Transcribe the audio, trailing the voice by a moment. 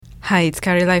Hi, it's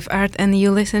Carrie Life Art, and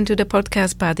you listen to the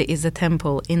podcast Body is a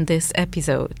Temple in this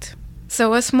episode.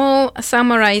 So a small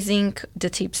summarizing the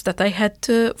tips that I had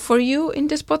for you in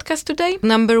this podcast today.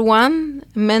 Number 1,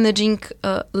 managing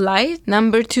light.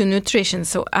 Number 2, nutrition.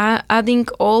 So adding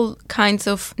all kinds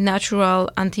of natural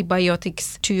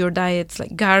antibiotics to your diets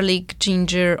like garlic,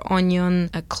 ginger, onion,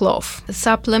 clove.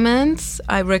 Supplements,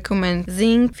 I recommend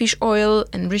zinc, fish oil,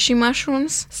 and reishi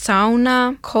mushrooms.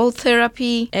 Sauna, cold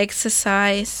therapy,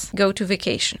 exercise, go to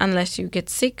vacation. Unless you get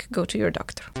sick, go to your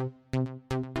doctor.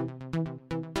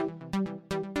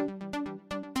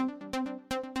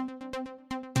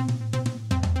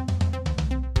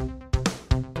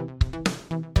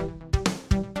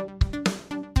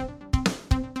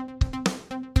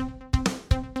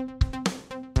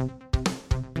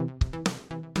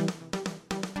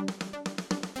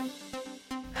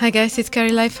 Hi guys, it's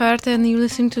Carrie Life Art and you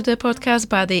listen to the podcast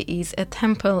Body is a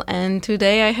Temple, and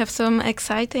today I have some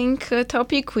exciting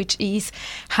topic, which is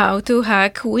how to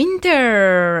hack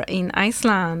winter in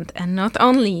Iceland. And not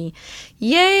only,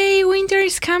 yay, winter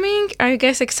is coming! Are you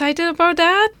guys excited about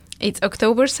that? It's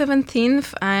October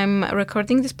 17th. I'm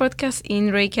recording this podcast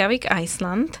in Reykjavik,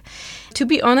 Iceland. To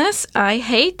be honest, I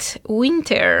hate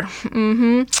winter.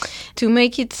 To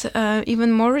make it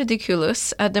even more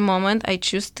ridiculous, at the moment I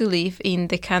choose to live in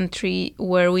the country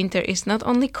where winter is not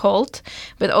only cold,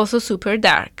 but also super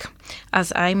dark.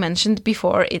 As I mentioned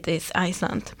before, it is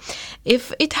Iceland.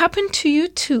 If it happened to you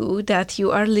too, that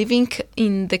you are living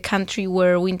in the country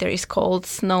where winter is cold,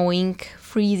 snowing,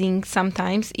 freezing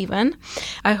sometimes even,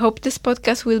 I hope this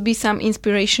podcast will be some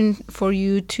inspiration for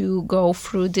you to go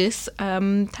through this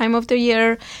time of the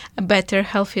year better,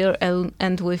 healthier,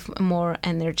 and with more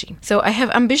energy. So I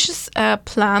have ambitious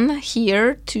plan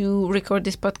here to record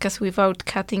this podcast without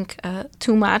cutting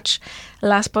too much.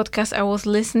 Last podcast I was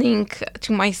listening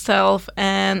to myself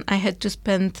and I had to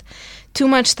spend too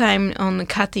much time on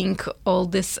cutting all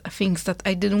these things that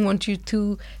I didn't want you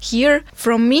to hear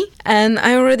from me. And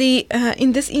I already,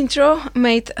 in this intro,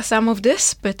 made some of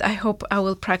this, but I hope I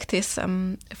will practice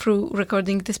through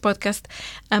recording this podcast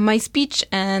my speech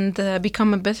and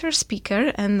become a better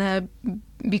speaker and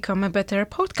become a better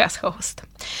podcast host.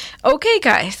 Okay,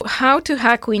 guys, how to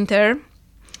hack winter?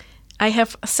 I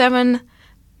have 7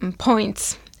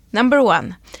 points. Number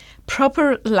 1.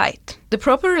 Proper light. The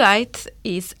proper light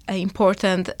is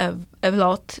important a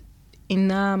lot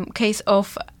in case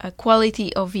of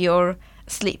quality of your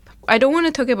sleep. I don't want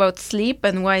to talk about sleep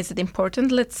and why is it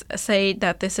important. Let's say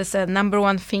that this is a number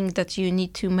 1 thing that you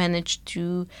need to manage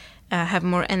to have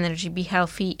more energy, be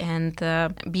healthy, and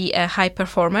be a high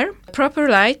performer. Proper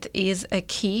light is a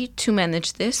key to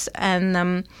manage this.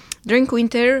 And during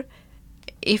winter,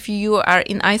 if you are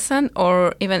in Iceland,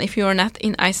 or even if you are not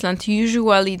in Iceland,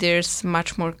 usually there's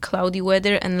much more cloudy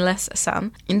weather and less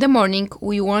sun. In the morning,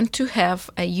 we want to have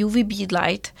a UVB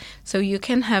light, so you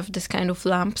can have this kind of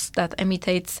lamps that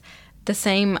imitates the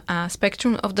same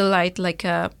spectrum of the light like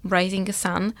a rising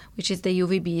sun, which is the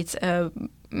UVB. It's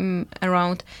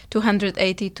around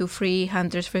 280 to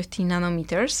 350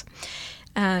 nanometers.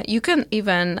 You can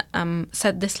even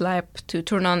set this lamp to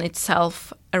turn on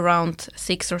itself around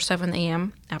 6 or 7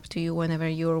 a.m., up to you whenever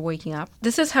you're waking up.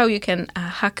 This is how you can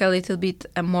hack a little bit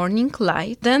a morning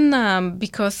light. Then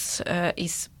because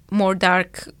it's more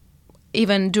dark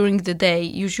even during the day,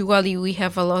 usually we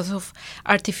have a lot of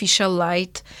artificial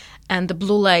light and the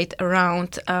blue light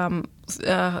around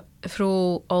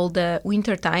through all the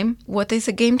winter time. What is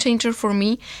a game changer for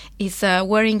me is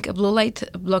wearing blue light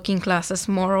blocking glasses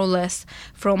more or less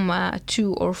from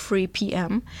 2 or 3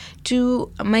 p.m.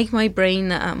 to make my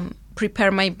brain,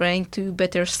 prepare my brain to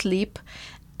better sleep.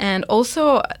 And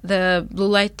also the blue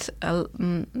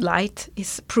light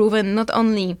is proven not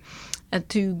only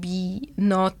to be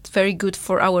not very good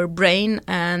for our brain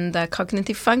and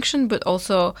cognitive function, but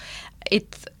also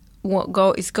it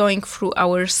is going through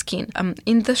our skin.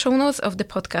 In the show notes of the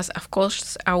podcast, of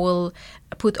course, I will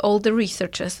put all the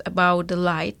researches about the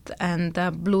light and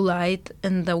the blue light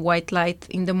and the white light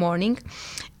in the morning,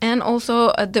 and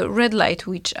also the red light,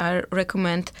 which I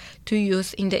recommend to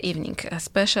use in the evening,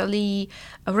 especially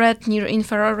red near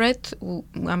infrared.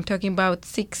 I'm talking about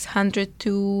 600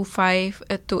 to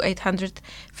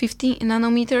 850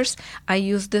 nanometers. I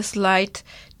use this light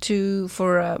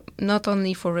for not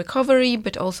only for recovery,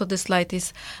 but also this light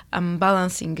is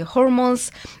balancing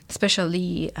hormones,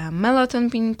 especially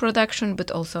melatonin production,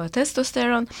 but also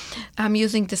testosterone. I'm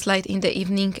using this light in the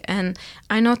evening, and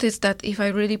I noticed that if I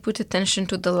really put attention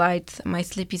to the light, my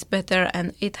sleep is better,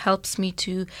 and it helps me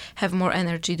to have more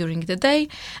energy during the day,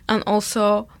 and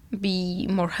also be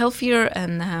more healthier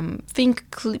and think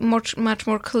much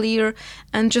more clear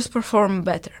and just perform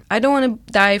better. I don't want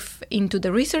to dive into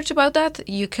the research about that.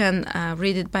 You can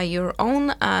read it by your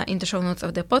own in the show notes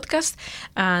of the podcast.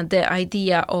 The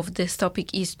idea of this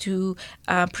topic is to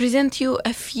present you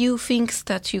a few things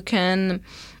that you can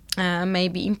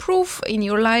maybe improve in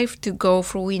your life to go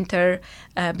through winter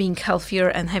being healthier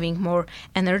and having more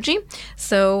energy.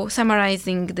 So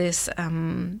summarizing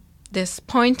this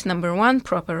point, number 1,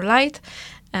 proper light,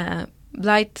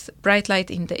 bright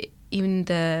light in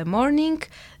the morning,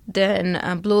 then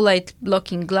blue light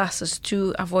blocking glasses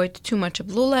to avoid too much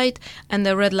blue light, and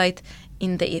the red light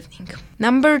in the evening.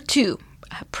 Number 2,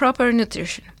 proper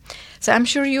nutrition. So I'm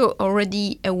sure you're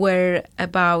already aware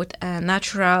about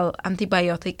natural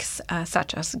antibiotics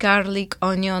such as garlic,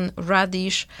 onion,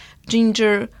 radish,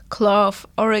 ginger, clove,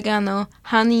 oregano,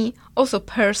 honey, also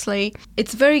parsley.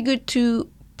 It's very good to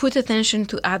put attention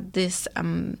to add these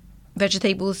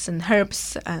vegetables and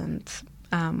herbs and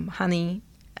honey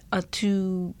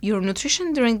to your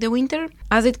nutrition during the winter.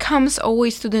 As it comes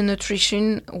always to the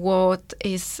nutrition, what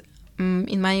is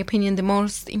in my opinion, the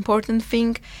most important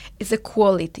thing is the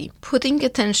quality. Putting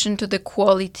attention to the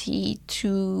quality,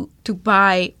 to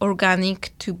buy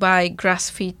organic, to buy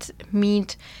grass-fed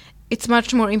meat, it's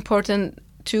much more important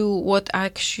to what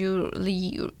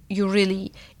actually you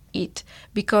really eat,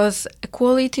 because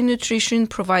quality nutrition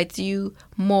provides you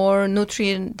more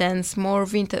nutrient-dense, more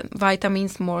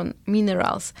vitamins, more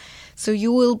minerals. So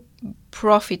you will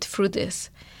profit through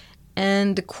this.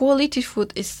 And the quality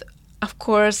food is, of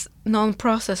course,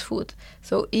 non-processed food.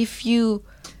 So if you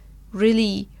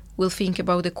really will think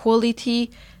about the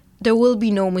quality, there will be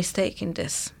no mistake in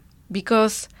this,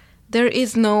 because there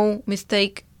is no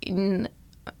mistake in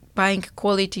buying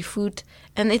quality food,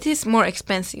 and it is more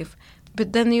expensive.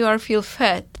 But then you feel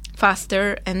fed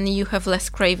faster and you have less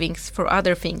cravings for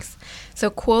other things. So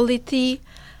quality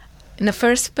in the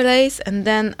first place, and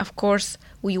then, of course,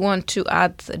 we want to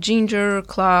add ginger,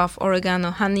 clove,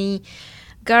 oregano, honey,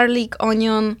 garlic,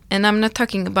 onion, and I'm not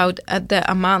talking about the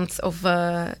amounts of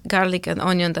garlic and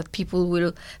onion that people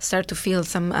will start to feel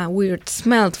some weird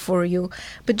smell for you,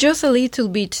 but just a little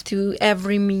bit to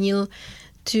every meal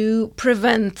to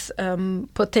prevent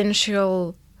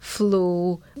potential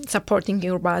flu, supporting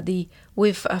your body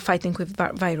with fighting with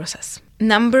viruses.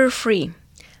 Number 3,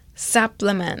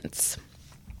 supplements.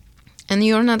 And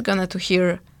you're not gonna to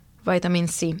hear vitamin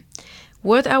C.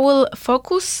 What I will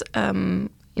focus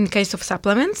in case of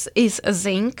supplements is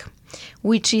zinc,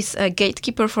 which is a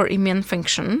gatekeeper for immune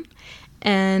function.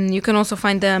 And you can also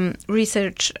find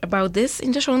research about this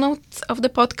in the show notes of the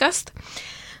podcast.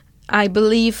 I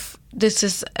believe this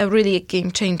is really a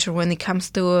game changer when it comes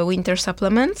to winter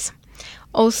supplements.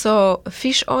 Also,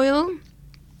 fish oil,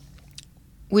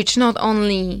 which not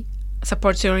only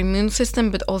supports your immune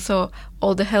system, but also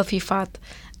all the healthy fat,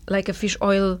 like a fish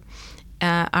oil,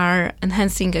 are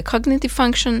enhancing a cognitive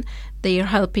function. They are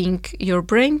helping your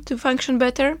brain to function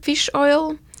better. Fish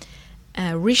oil,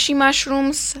 reishi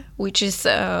mushrooms, which is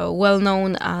well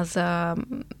known as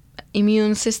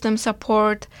immune system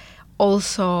support,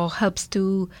 also helps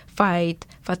to fight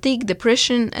fatigue,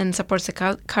 depression, and supports the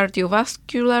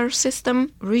cardiovascular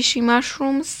system. Reishi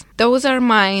mushrooms, those are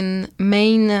my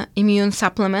main immune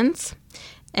supplements.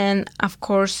 And of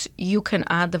course, you can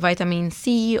add the vitamin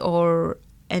C or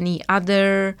any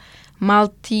other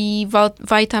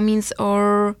multivitamins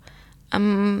or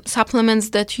supplements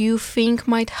that you think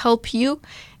might help you.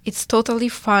 It's totally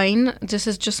fine. This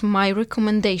is just my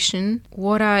recommendation.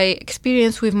 What I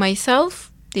experience with myself,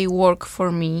 they work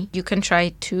for me. You can try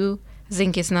it too.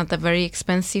 Zinc is not a very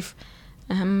expensive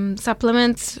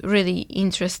supplement. Really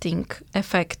interesting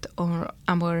effect on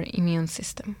our immune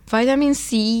system. Vitamin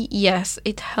C, yes,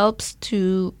 it helps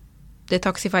to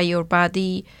detoxify your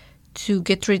body, to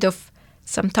get rid of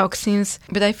some toxins.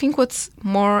 But I think what's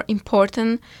more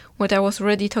important, what I was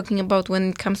already talking about when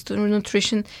it comes to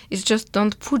nutrition, is just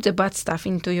don't put the bad stuff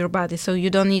into your body, so you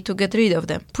don't need to get rid of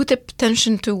them. Put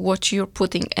attention to what you're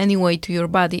putting anyway to your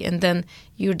body, and then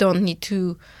you don't need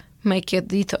to make a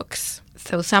detox.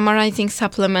 So summarizing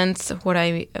supplements, what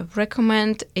I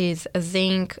recommend is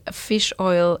zinc, fish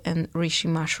oil, and reishi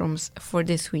mushrooms for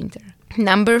this winter.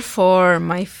 Number 4,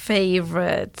 my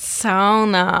favorite,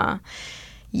 sauna.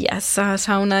 Yes,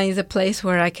 sauna is a place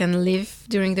where I can live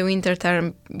during the winter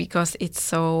time because it's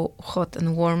so hot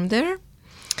and warm there.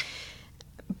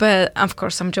 But of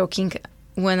course, I'm joking.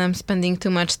 When I'm spending too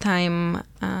much time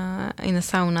in a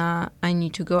sauna, I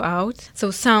need to go out. So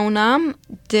sauna,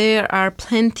 there are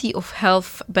plenty of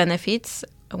health benefits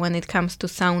when it comes to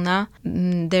sauna.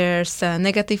 There's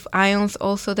negative ions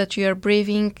also that you are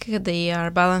breathing. They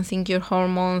are balancing your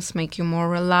hormones, make you more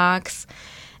relaxed.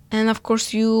 And of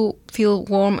course, you feel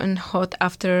warm and hot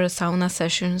after sauna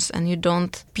sessions, and you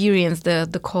don't experience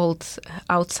the cold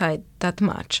outside that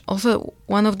much. Also,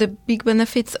 one of the big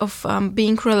benefits of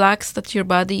being relaxed at your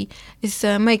body is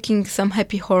making some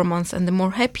happy hormones. And the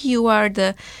more happy you are,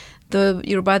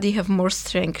 your body have more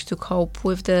strength to cope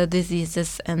with the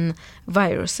diseases and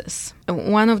viruses.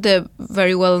 One of the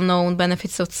very well-known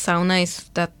benefits of sauna is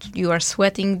that you are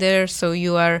sweating there, so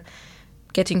you are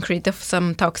getting rid of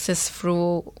some toxins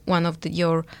through one of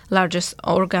your largest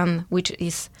organ, which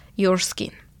is your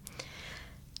skin.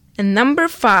 And number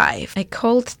 5, I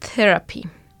cold therapy.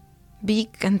 Big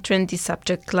and trendy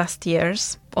subject last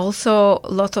years. Also,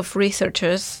 a lot of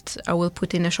researchers, I will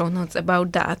put in the show notes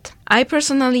about that. I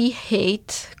personally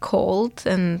hate cold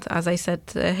and, as I said,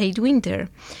 hate winter.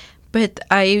 But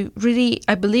I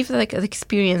believe that I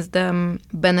experienced the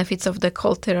benefits of the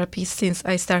cold therapy since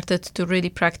I started to really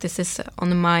practice this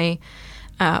on my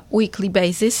weekly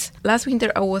basis. Last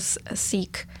winter I was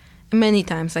sick many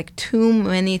times, like too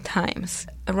many times.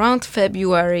 Around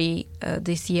February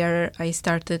this year I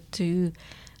started to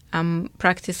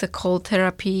practice a cold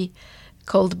therapy,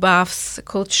 cold baths,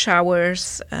 cold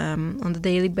showers on a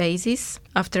daily basis.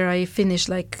 After I finished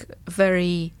like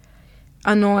very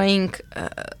annoying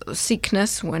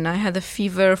sickness when I had a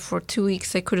fever for 2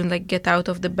 weeks. I couldn't get out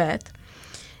of the bed.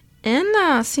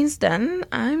 And since then,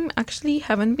 I actually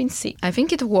haven't been sick. I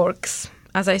think it works.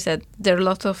 As I said, there are a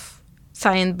lot of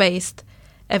science-based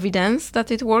evidence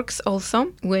that it works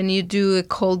also. When you do a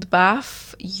cold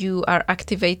bath, you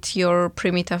activate your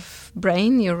primitive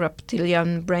brain, your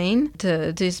reptilian brain.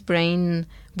 This brain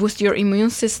boosts your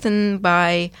immune system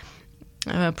by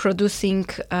producing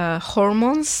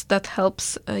hormones that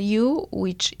helps you,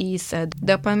 which is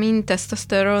dopamine,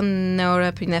 testosterone,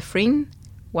 norepinephrine.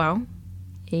 Wow,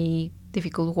 a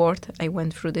difficult word. I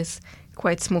went through this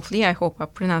quite smoothly. I hope I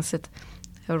pronounced it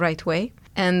the right way.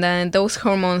 And then those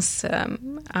hormones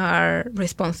are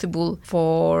responsible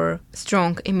for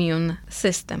strong immune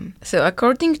system. So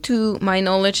according to my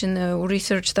knowledge and the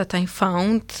research that I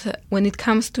found, when it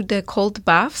comes to the cold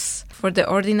baths, for the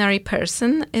ordinary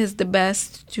person, is the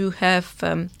best to have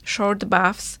short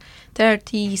baths,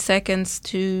 30 seconds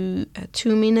to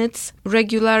 2 minutes,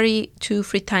 regularly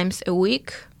 2-3 times a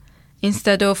week,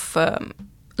 instead of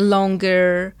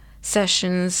longer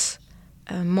sessions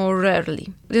more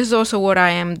rarely. This is also what I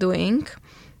am doing.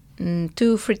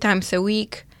 2-3 times a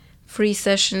week, 3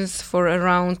 sessions for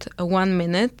around 1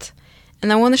 minute.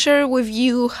 And I want to share with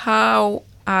you how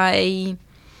I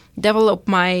develop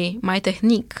my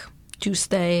technique to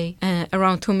stay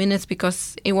around 2 minutes,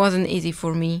 because it wasn't easy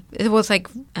for me. It was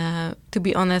to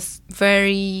be honest,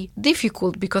 very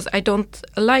difficult because I don't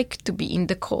like to be in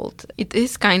the cold. It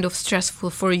is kind of stressful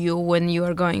for you when you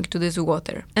are going to this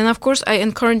water. And of course, I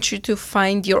encourage you to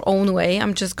find your own way.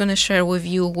 I'm just going to share with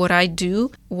you what I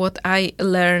do, what I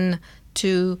learn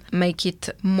to make it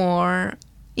more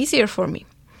easier for me.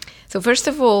 So first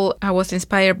of all, I was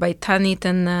inspired by Tanit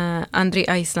and Andri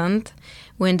Iceland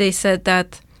when they said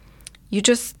that you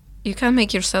can't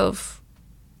make yourself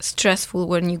stressful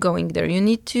when you're going there. You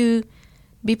need to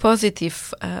be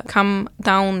positive, calm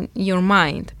down your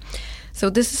mind. So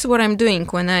this is what I'm doing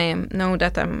when I know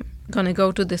that I'm going to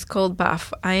go to this cold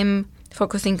bath. I am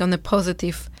focusing on the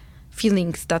positive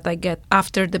feelings that I get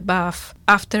after the bath,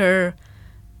 after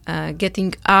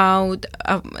getting out,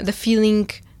 the feeling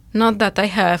not that I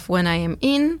have when I am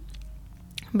in,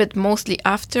 but mostly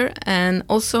after, and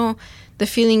also the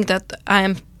feeling that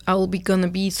I'll be gonna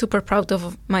be super proud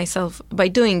of myself by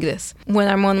doing this. When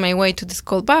I'm on my way to this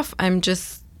cold bath, I'm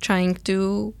just trying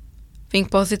to think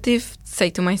positive, say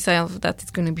to myself that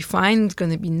it's gonna be fine, it's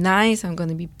gonna be nice, I'm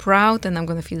gonna be proud, and I'm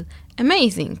gonna feel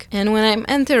amazing. And when I'm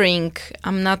entering,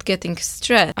 I'm not getting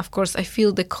stressed. Of course, I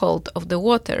feel the cold of the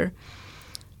water,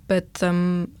 but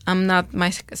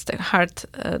my heart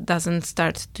doesn't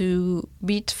start to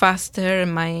beat faster,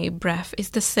 my breath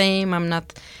is the same, I'm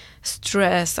not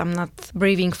stressed, I'm not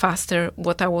breathing faster,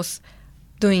 what I was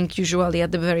doing usually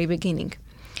at the very beginning.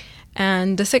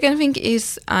 And the second thing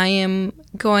is I am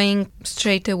going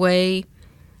straight away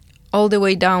all the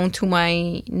way down to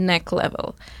my neck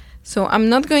level. So I'm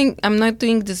not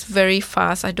doing this very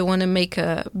fast. I don't want to make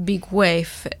a big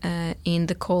wave in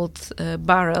the cold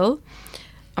barrel.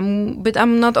 But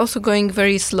I'm not also going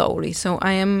very slowly. So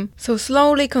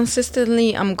slowly,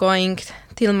 consistently, I'm going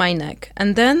till my neck.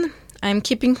 And then I'm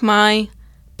keeping my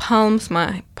palms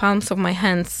of my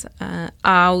hands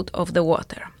out of the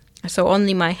water. So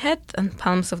only my head and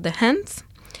palms of the hands.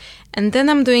 And then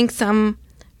I'm doing some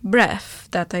breath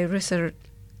that I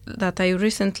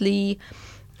recently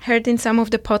heard in some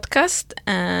of the podcasts,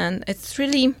 and it's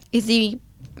really easy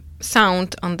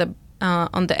sound on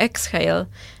the exhale.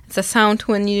 It's a sound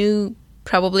when you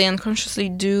probably unconsciously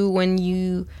do when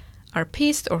you are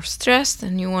pissed or stressed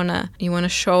and you wanna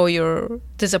show your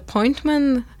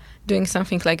disappointment, doing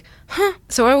something like huh.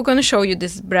 So I'm gonna show you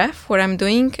this breath, what I'm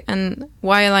doing, and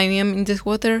while I am in this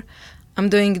water, I'm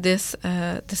doing this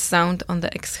sound on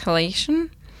the exhalation.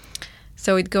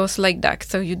 So it goes like that.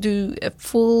 So you do a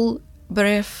full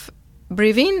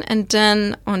breathe in, and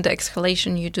then on the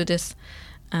exhalation you do this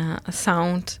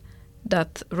sound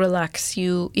that relax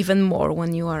you even more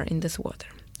when you are in this water.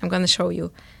 I'm going to show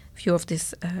you a few of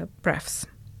these breaths.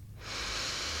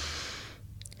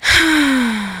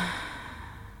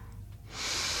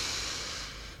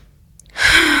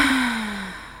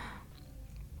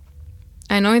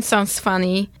 I know it sounds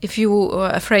funny. If you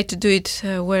are afraid to do it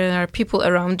where there are people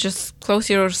around, just close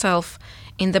yourself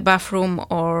in the bathroom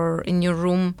or in your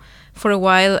room for a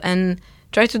while and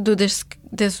try to do this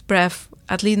breath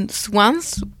at least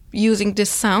once using this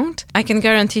sound. I can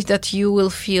guarantee that you will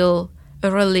feel a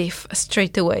relief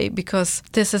straight away, because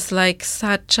this is like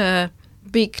such a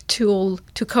big tool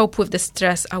to cope with the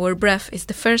stress. Our breath is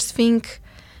the first thing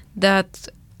that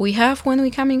we have when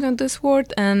we're coming on this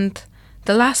world, and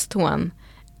the last one.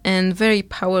 And very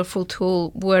powerful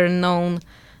tool were known,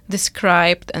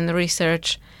 described and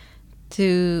researched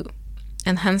to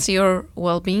enhance your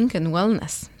well-being and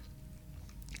wellness,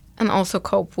 and also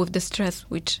cope with the stress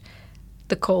which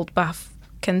the cold bath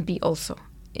can be also,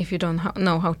 if you don't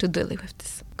know how to deal with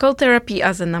this. Cold therapy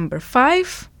as a number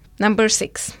 5. Number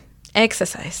 6,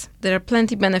 exercise. There are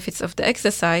plenty benefits of the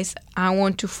exercise. I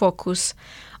want to focus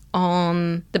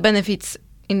on the benefits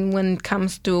when it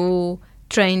comes to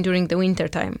train during the winter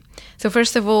time. So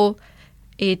first of all,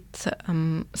 it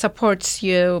supports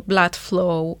your blood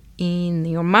flow in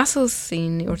your muscles,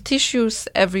 in your tissues,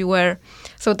 everywhere.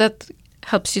 So that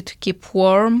helps you to keep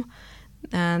warm,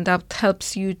 and that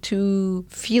helps you to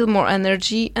feel more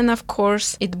energy. And of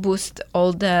course, it boosts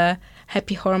all the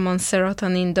happy hormones,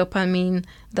 serotonin, dopamine,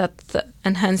 that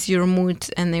enhance your mood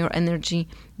and your energy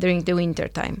during the winter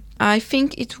time. I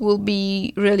think it will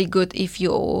be really good if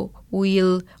you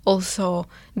will also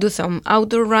do some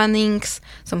outdoor runnings,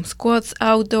 some squats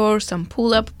outdoors, some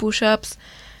pull-up, push-ups.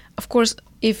 Of course,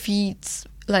 if it's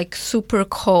like super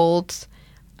cold,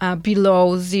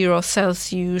 below 0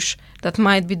 Celsius, that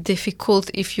might be difficult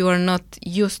if you are not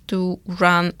used to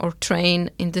run or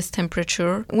train in this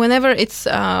temperature. Whenever it's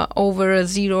over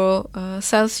 0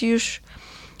 Celsius,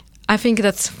 I think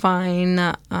that's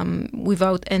fine,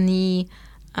 without any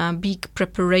big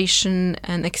preparation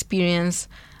and experience,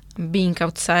 being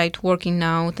outside, working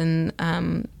out and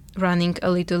running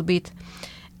a little bit.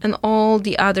 And all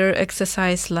the other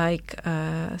exercise like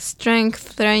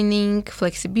strength training,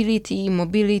 flexibility,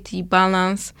 mobility,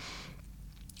 balance,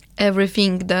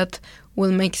 everything that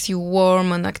will make you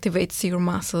warm and activates your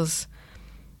muscles.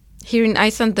 Here in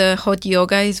Iceland, the hot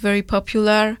yoga is very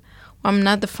popular. I'm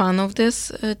not a fan of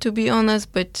this, to be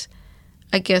honest, but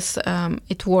I guess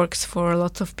it works for a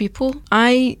lot of people.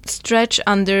 I stretch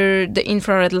under the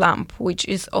infrared lamp, which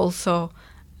is also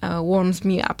warms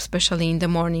me up, especially in the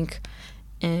morning,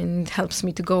 and helps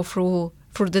me to go through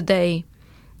the day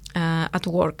at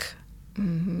work.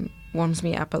 Warms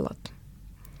me up a lot.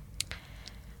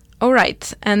 All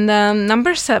right, and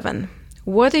number 7.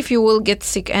 What if you will get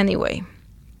sick anyway?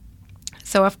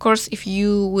 So, of course, if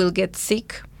you will get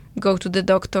sick, go to the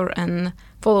doctor and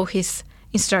follow his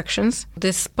instructions.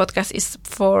 This podcast is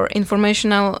for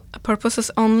informational purposes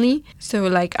only. So,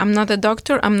 like, I'm not a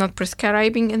doctor, I'm not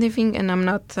prescribing anything, and I'm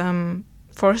not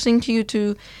forcing you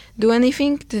to do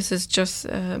anything. This is just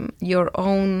your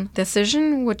own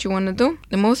decision, what you want to do.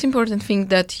 The most important thing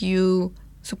that you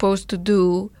supposed to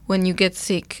do when you get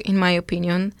sick, in my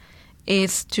opinion,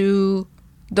 is to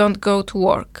don't go to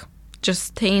work. Just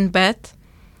stay in bed.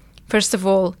 First of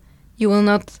all, you will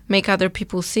not make other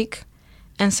people sick.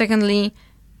 And secondly,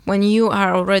 when you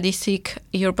are already sick,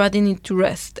 your body needs to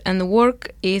rest. And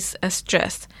work is a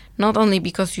stress, not only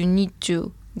because you need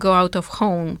to go out of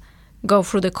home, go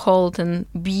through the cold and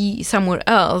be somewhere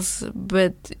else,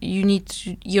 but you need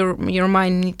to, your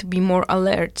mind need to be more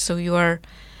alert. So you are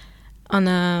on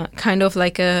a kind of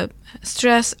like a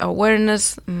stress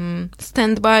awareness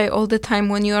standby all the time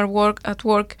when you are at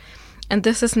work, and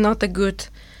this is not a good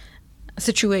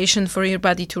situation for your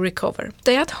body to recover.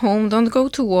 Stay at home, don't go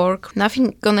to work.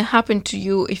 Nothing gonna happen to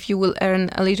you if you will earn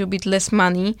a little bit less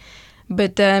money,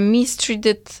 but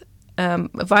mistreated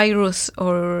virus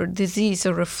or disease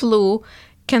or a flu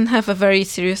can have a very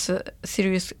serious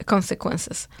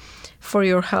consequences for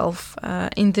your health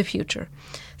in the future.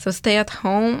 So stay at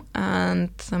home and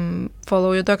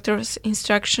follow your doctor's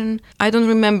instruction. I don't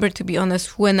remember, to be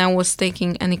honest, when I was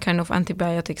taking any kind of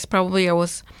antibiotics. Probably I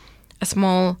was a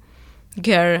small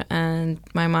girl and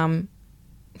my mom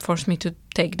forced me to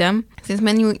take them. Since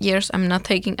many years I'm not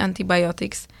taking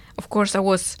antibiotics. Of course I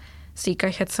was sick. I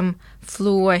had some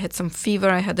flu, I had some fever,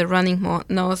 I had a running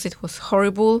nose. It was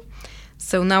horrible.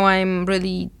 So now I'm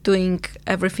really doing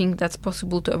everything that's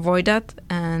possible to avoid that,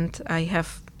 and I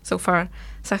have so far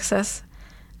success,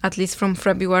 at least from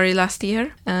February last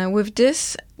year. With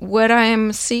this, where I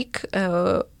am sick,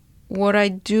 what I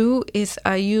do is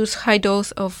I use high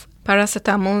dose of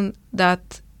paracetamol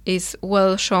that is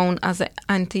well shown as an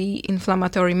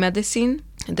anti-inflammatory medicine.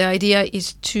 The idea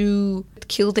is to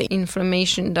kill the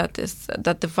inflammation that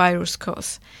the virus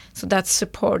causes. So that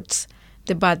supports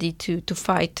the body to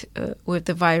fight with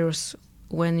the virus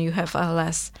when you have a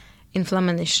less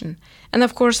inflammation. And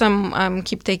of course, I'm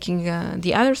keep taking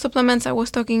the other supplements I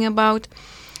was talking about,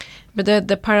 but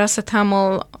the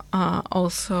paracetamol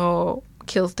also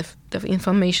kills the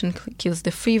inflammation, kills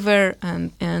the fever,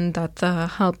 and that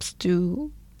helps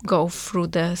to go through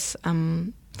this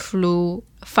flu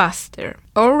faster.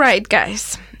 All right,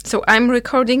 guys. So I'm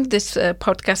recording this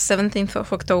podcast 17th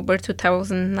of October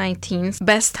 2019.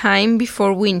 Best time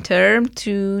before winter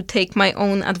to take my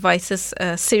own advices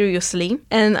seriously.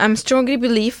 And I'm strongly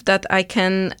believe that I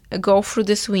can go through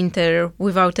this winter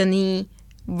without any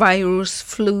virus,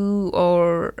 flu,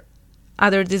 or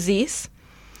other disease.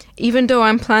 Even though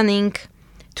I'm planning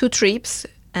 2 trips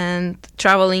and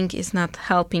traveling is not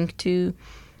helping to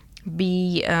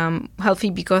be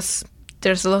healthy because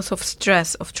there's a lot of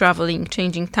stress of traveling,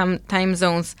 changing time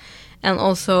zones, and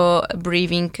also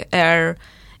breathing air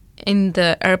in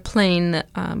the airplane,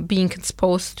 being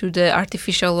exposed to the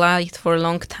artificial light for a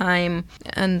long time,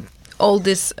 and all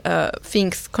these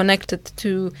things connected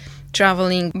to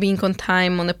traveling, being on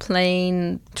time on a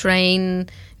plane, train,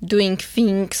 doing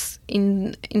things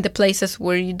in the places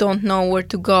where you don't know where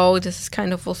to go. This is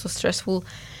kind of also stressful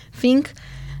thing.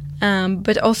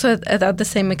 But also at the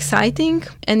same exciting.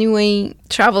 Anyway,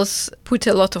 travels put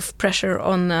a lot of pressure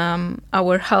on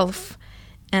our health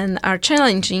and are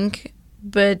challenging,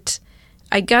 but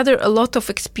I gather a lot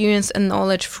of experience and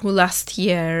knowledge through last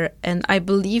year, and I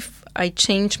believe I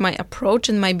changed my approach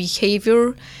and my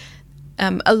behavior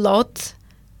a lot,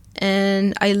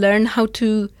 and I learned how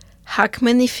to hack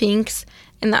many things,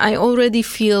 and I already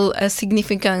feel a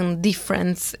significant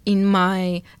difference in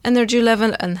my energy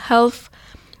level and health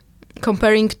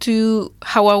comparing to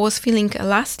how I was feeling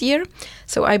last year.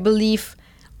 So I believe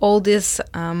all this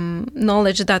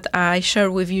knowledge that I share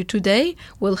with you today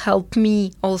will help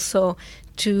me also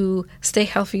to stay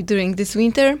healthy during this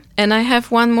winter. And I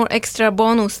have one more extra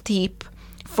bonus tip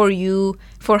for you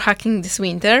for hacking this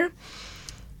winter.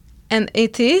 And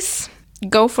it is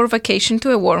go for vacation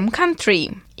to a warm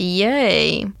country.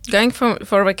 Yay! Going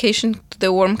for vacation to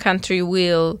the warm country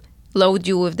will load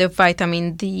you with the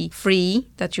vitamin D3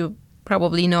 that you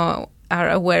probably are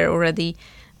aware already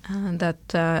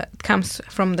that comes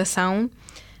from the sun.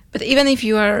 But even if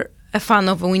you are a fan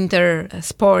of winter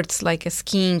sports like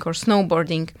skiing or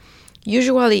snowboarding,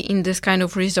 usually in this kind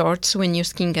of resorts when you're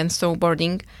skiing and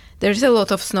snowboarding, there's a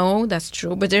lot of snow, that's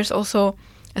true, but there's also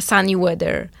a sunny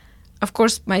weather. Of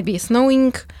course, might be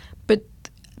snowing, but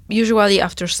usually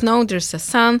after snow there's a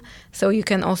sun, so you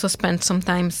can also spend some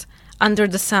time under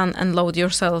the sun and load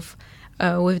yourself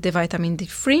with the vitamin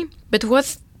D3. But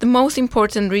what's the most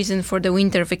important reason for the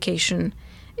winter vacation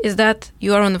is that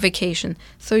you are on vacation.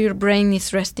 So your brain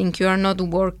is resting, you are not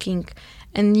working,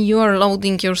 and you are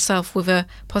loading yourself with a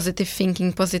positive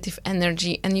thinking, positive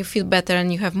energy, and you feel better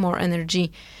and you have more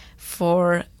energy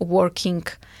for working.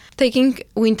 Taking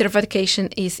winter vacation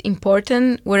is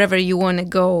important wherever you want to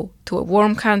go, to a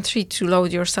warm country to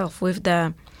load yourself with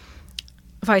the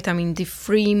vitamin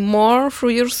D3 more through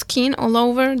your skin all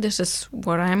over. This is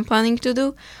what I am planning to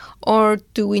do. Or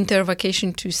to winter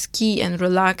vacation to ski and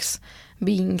relax,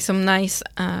 being some nice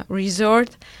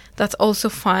resort. That's also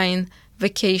fine.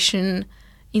 Vacation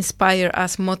inspire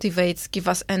us, motivates, give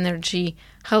us energy,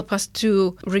 help us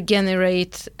to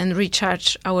regenerate and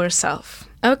recharge ourselves.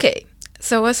 Okay,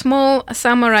 so a small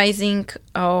summarizing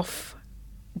of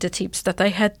the tips that I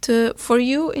had for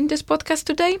you in this podcast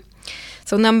today.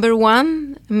 So number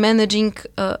 1, managing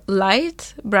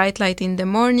bright light in the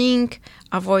morning,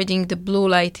 avoiding the blue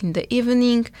light in the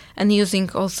evening, and using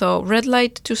also red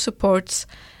light to support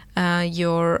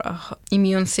your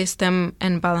immune system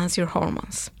and balance your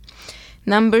hormones.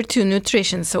 Number 2,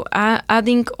 nutrition. So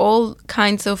adding all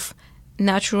kinds of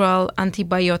natural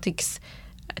antibiotics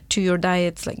to your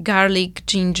diets like garlic,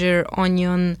 ginger,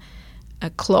 onion,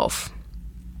 clove.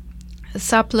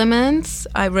 Supplements,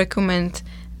 I recommend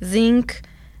zinc,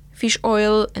 fish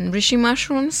oil and reishi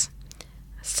mushrooms,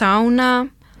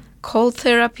 sauna, cold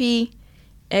therapy,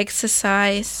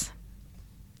 exercise,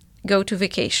 go to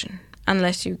vacation.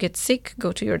 Unless you get sick,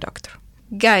 go to your doctor.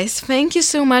 Guys, thank you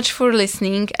so much for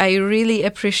listening. I really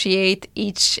appreciate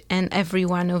each and every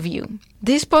one of you.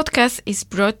 This podcast is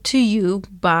brought to you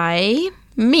by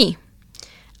me.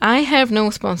 I have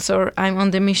no sponsor. I'm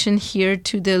on the mission here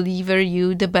to deliver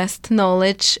you the best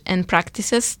knowledge and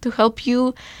practices to help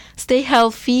you stay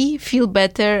healthy, feel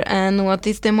better, and what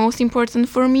is the most important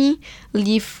for me,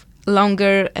 live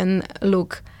longer and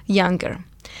look younger.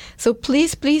 So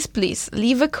please, please, please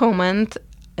leave a comment.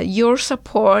 Your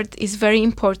support is very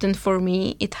important for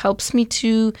me. It helps me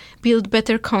to build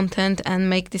better content and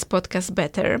make this podcast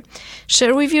better.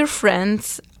 Share with your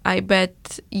friends. I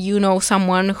bet you know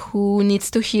someone who needs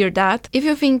to hear that. If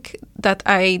you think that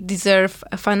I deserve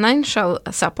a financial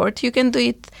support, you can do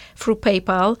it through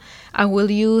PayPal. I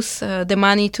will use the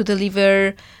money to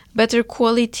deliver better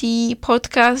quality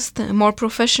podcast, more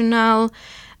professional,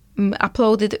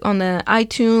 upload it on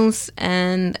iTunes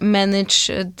and manage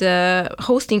the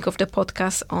hosting of the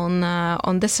podcast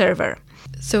on the server.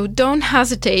 So don't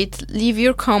hesitate, leave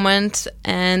your comment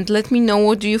and let me know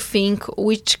what do you think,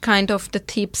 which kind of the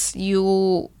tips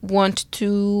you want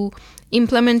to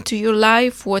implement to your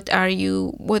life. What are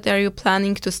you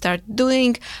planning to start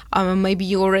doing? Maybe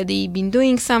you already been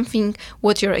doing something.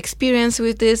 What's your experience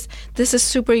with this? This is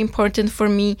super important for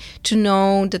me to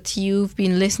know that you've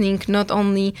been listening, not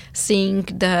only seeing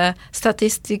the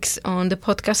statistics on the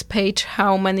podcast page,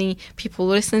 how many people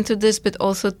listen to this, but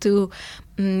also to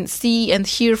see and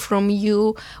hear from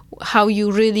you how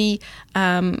you really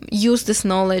use this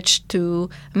knowledge to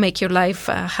make your life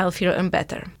healthier and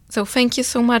better. So thank you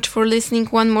so much for listening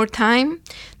one more time.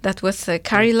 That was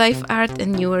Carrie Life Art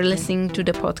and you were listening to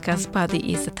the podcast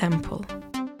Body is a Temple.